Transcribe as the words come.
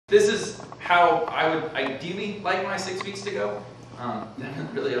this is how I would ideally like my 6 weeks to go.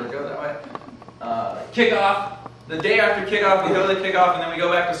 Doesn't really ever go that way. Kickoff. The day after kickoff, we go to the kickoff, and then we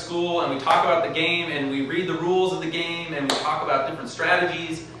go back to school, and we talk about the game, and we read the rules of the game, and we talk about different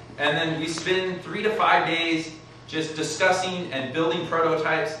strategies, and then we spend 3 to 5 days just discussing and building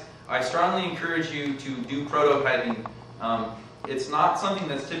prototypes. I strongly encourage you to do prototyping. It's not something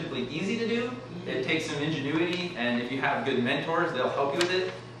that's typically easy to do. It takes some ingenuity, and if you have good mentors, they'll help you with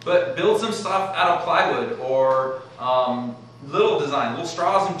it. But build some stuff out of plywood or little design, little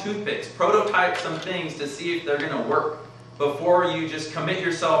straws and toothpicks. Prototype some things to see if they're going to work before you just commit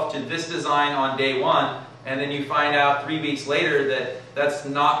yourself to this design on day one, and then you find out 3 weeks later that that's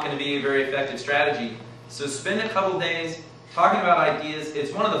not going to be a very effective strategy. So spend a couple days talking about ideas.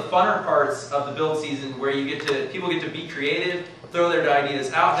 It's one of the funner parts of the build season where people get to be creative, throw their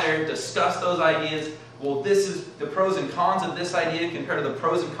ideas out there, discuss those ideas. Well, this is the pros and cons of this idea compared to the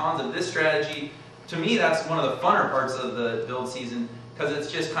pros and cons of this strategy. To me, that's one of the funner parts of the build season, because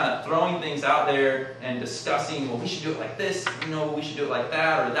it's just kind of throwing things out there and discussing, well, we should do it like this, we should do it like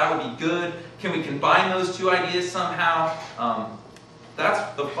that, or that would be good. Can we combine those two ideas somehow?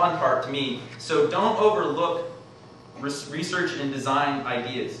 That's the fun part to me. So don't overlook research and design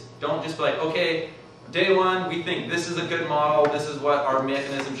ideas. Don't just be like, okay, day one, we think this is a good model, this is what our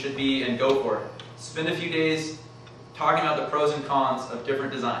mechanism should be, and go for it. Spend a few days talking about the pros and cons of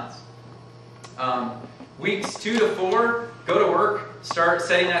different designs. Weeks 2 to 4, go to work, start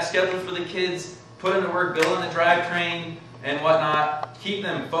setting that schedule for the kids, put them to work, building the drivetrain and whatnot. Keep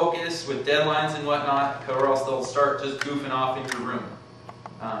them focused with deadlines and whatnot, or else they'll start just goofing off in your room.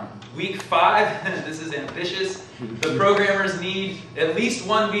 Week 5, this is ambitious. The programmers need at least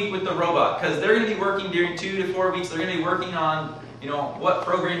 1 week with the robot, because they're going to be working during 2 to 4 weeks. They're going to be working on, what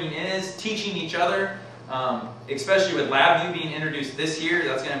programming is, teaching each other. Especially with LabVIEW being introduced this year,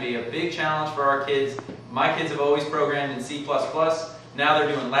 that's going to be a big challenge for our kids. My kids have always programmed in C++. Now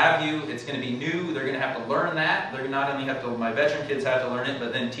they're doing LabVIEW. It's going to be new. They're going to have to learn that. They're not only my veteran kids have to learn it,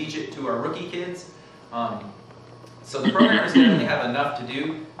 but then teach it to our rookie kids. So the programmers definitely have enough to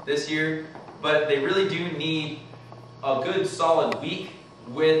do this year, but they really do need a good solid week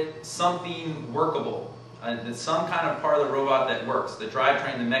with something workable. Some kind of part of the robot that works, the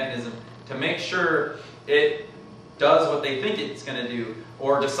drivetrain, the mechanism, to make sure it does what they think it's going to do,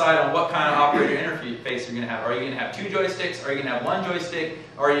 or decide on what kind of operator interface you're going to have. Are you going to have 2 joysticks? Are you going to have 1 joystick?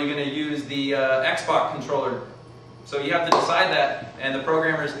 Or are you going to use the Xbox controller? So you have to decide that, and the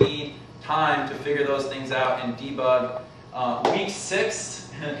programmers need time to figure those things out and debug. Week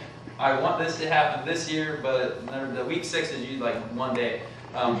 6, I want this to happen this year, but the week 6 is usually like 1 day.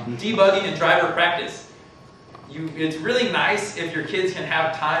 Debugging and driver practice. It's really nice if your kids can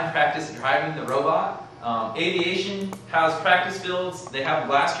have time practice driving the robot. Aviation has practice fields. They have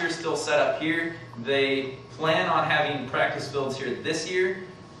last year still set up here. They plan on having practice fields here this year,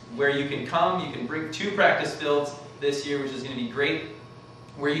 where you can come, you can bring 2 practice fields this year, which is going to be great,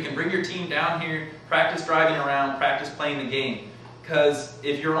 where you can bring your team down here, practice driving around, practice playing the game. Because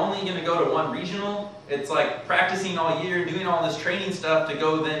if you're only going to go to 1 regional, it's like practicing all year, doing all this training stuff to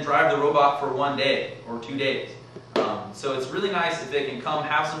go then drive the robot for 1 day or 2 days. So it's really nice if they can come,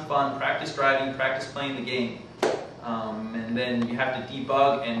 have some fun, practice driving, practice playing the game. And then you have to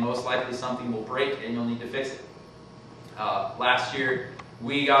debug, and most likely something will break and you'll need to fix it. Last year,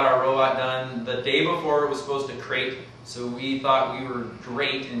 we got our robot done the day before it was supposed to crate. So we thought we were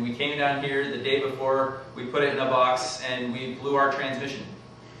great, and we came down here the day before, we put it in a box, and we blew our transmission.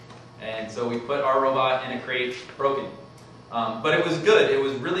 And so we put our robot in a crate, broken. But it was good. It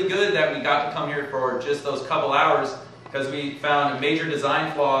was really good that we got to come here for just those couple hours, because we found a major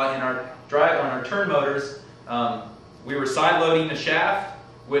design flaw in our on our turn motors. We were side loading the shaft,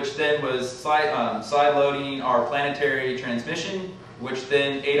 which then was side loading our planetary transmission, which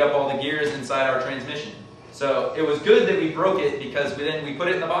then ate up all the gears inside our transmission. So it was good that we broke it, because we put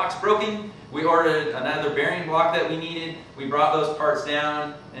it in the box broken. We ordered another bearing block that we needed. We brought those parts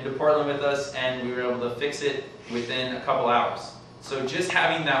down into Portland with us, and we were able to fix it within a couple hours. So just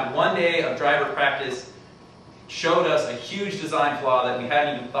having that 1 day of driver practice showed us a huge design flaw that we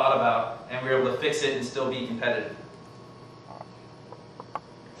hadn't even thought about, and we were able to fix it and still be competitive.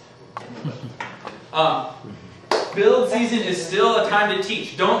 Build season is still a time to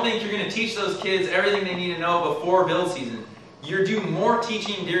teach. Don't think you're going to teach those kids everything they need to know before build season. You're doing more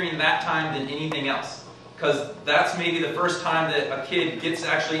teaching during that time than anything else, because that's maybe the first time that a kid gets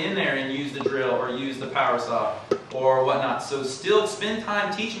actually in there and use the drill or use the power saw or whatnot. So still spend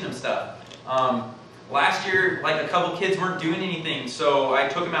time teaching them stuff. Last year, like a couple kids weren't doing anything, so I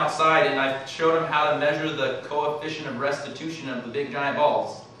took them outside and I showed them how to measure the coefficient of restitution of the big giant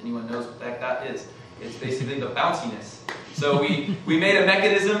balls anyone knows what that is. It's basically the bounciness. So we made a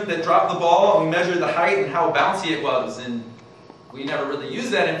mechanism that dropped the ball, and we measured the height and how bouncy it was, and we never really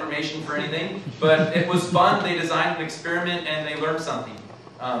used that information for anything, but it was fun. They designed an experiment and they learned something.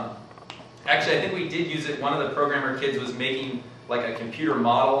 Actually, I think we did use it. One of the programmer kids was making like a computer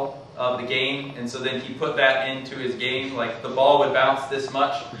model of the game, and so then he put that into his game, like the ball would bounce this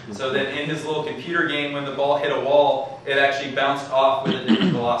much, so then in his little computer game, when the ball hit a wall, it actually bounced off with a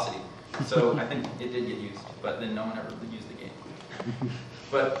different velocity. So I think it did get used, but then no one ever really used the game.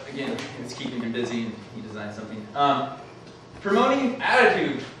 But again, it's keeping him busy and he designed something. Promoting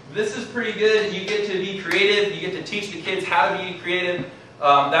attitude. This is pretty good. You get to be creative. You get to teach the kids how to be creative.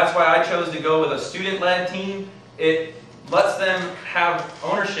 That's why I chose to go with a student-led team. It lets them have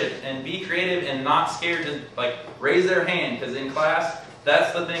ownership and be creative and not scared to like raise their hand, because in class,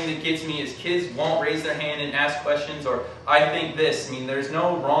 that's the thing that gets me is kids won't raise their hand and ask questions or I think this. I mean, there's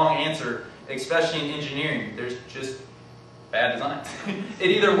no wrong answer, especially in engineering. There's just bad design. It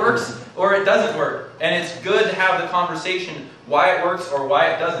either works or it doesn't work. And it's good to have the conversation why it works or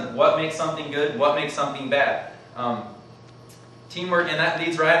why it doesn't. What makes something good, what makes something bad. Teamwork, and that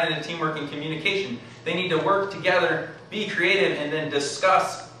leads right into teamwork and communication. They need to work together, be creative, and then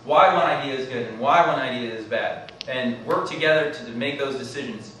discuss why one idea is good and why one idea is bad. And work together to make those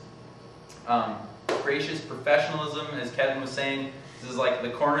decisions. Gracious professionalism, as Kevin was saying, this is like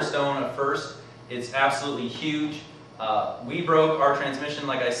the cornerstone of FIRST. It's absolutely huge. We broke our transmission,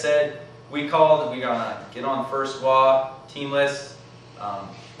 like I said. We called, we're gonna get on FIRST squad, team list.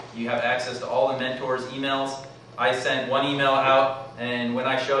 You have access to all the mentors' emails. I sent one email out, and when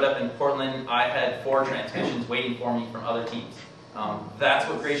I showed up in Portland, I had 4 transmissions waiting for me from other teams. That's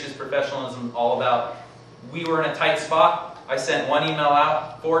what gracious professionalism is all about. We were in a tight spot. I sent one email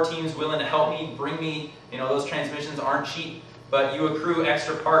out, 4 teams willing to help me, bring me, those transmissions aren't cheap, but you accrue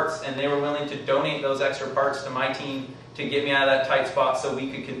extra parts, and they were willing to donate those extra parts to my team to get me out of that tight spot so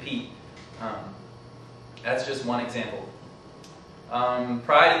we could compete. That's just one example.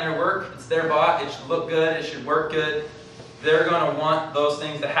 Pride in their work. It's their bot. It should look good. It should work good. They're going to want those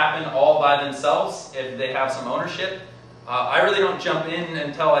things to happen all by themselves if they have some ownership. I really don't jump in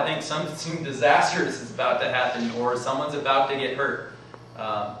until I think something disastrous is about to happen or someone's about to get hurt.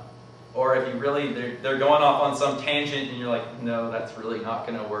 Or if you really, they're going off on some tangent and you're like, no, that's really not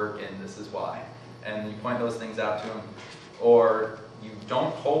going to work and this is why. And you point those things out to them. Or you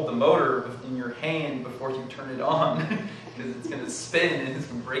don't hold the motor in your hand before you turn it on because it's going to spin and it's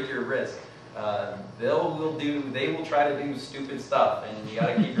going to break your wrist. They will try to do stupid stuff and you got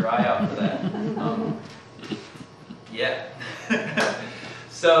to keep your eye out for that. Yeah.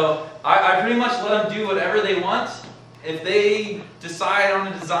 So I pretty much let them do whatever they want. If they decide on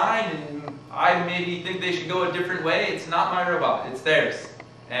a design and I maybe think they should go a different way, it's not my robot, it's theirs.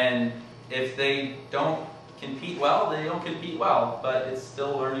 And if they don't compete well, they don't compete well, but it's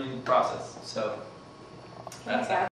still a learning process. So that's that.